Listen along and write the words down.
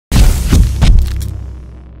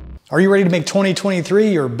Are you ready to make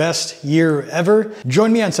 2023 your best year ever?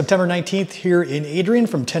 Join me on September 19th here in Adrian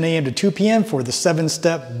from 10 a.m. to 2 p.m. for the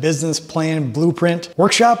 7-step business plan blueprint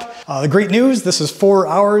workshop. The great news, this is 4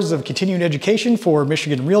 hours of continuing education for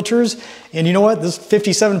Michigan Realtors. And you know what? This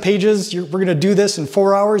 57 pages, we're gonna do this in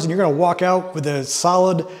 4 hours and you're gonna walk out with a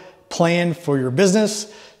solid plan for your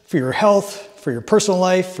business, for your health, for your personal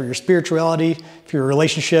life, for your spirituality, for your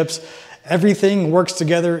relationships. Everything works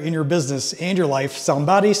together in your business and your life. Sound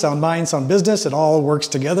body, sound mind, sound business, it all works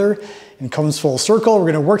together and comes full circle. We're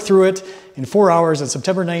gonna work through it in 4 hours on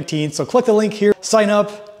September 19th. So click the link here, sign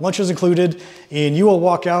up, lunch is included, and you will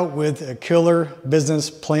walk out with a killer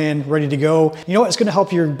business plan ready to go. You know what, it's gonna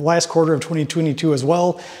help your last quarter of 2022 as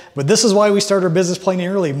well. But this is why we start our business planning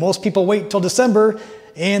early. Most people wait until December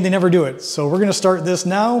and they never do it. So we're gonna start this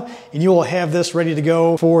now and you will have this ready to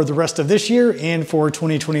go for the rest of this year and for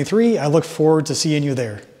 2023. I look forward to seeing you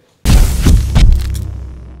there.